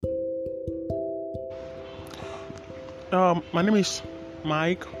My name is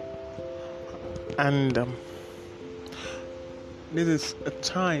Mike, and this is a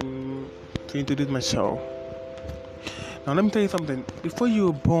time to introduce myself. Now, let me tell you something. Before you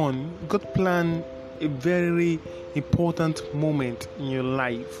were born, God planned a very important moment in your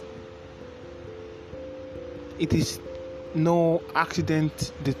life. It is no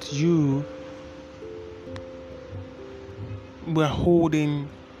accident that you were holding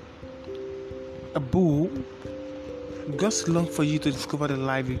a bull. God's long for you to discover the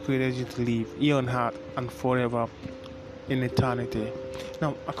life He created you to live here on earth and forever in eternity.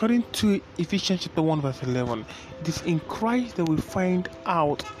 Now, according to Ephesians chapter 1 verse 11, it is in Christ that we find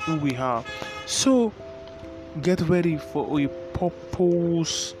out who we are. So, get ready for a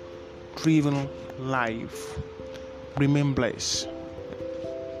purpose-driven life. Remain blessed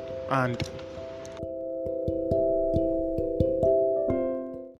and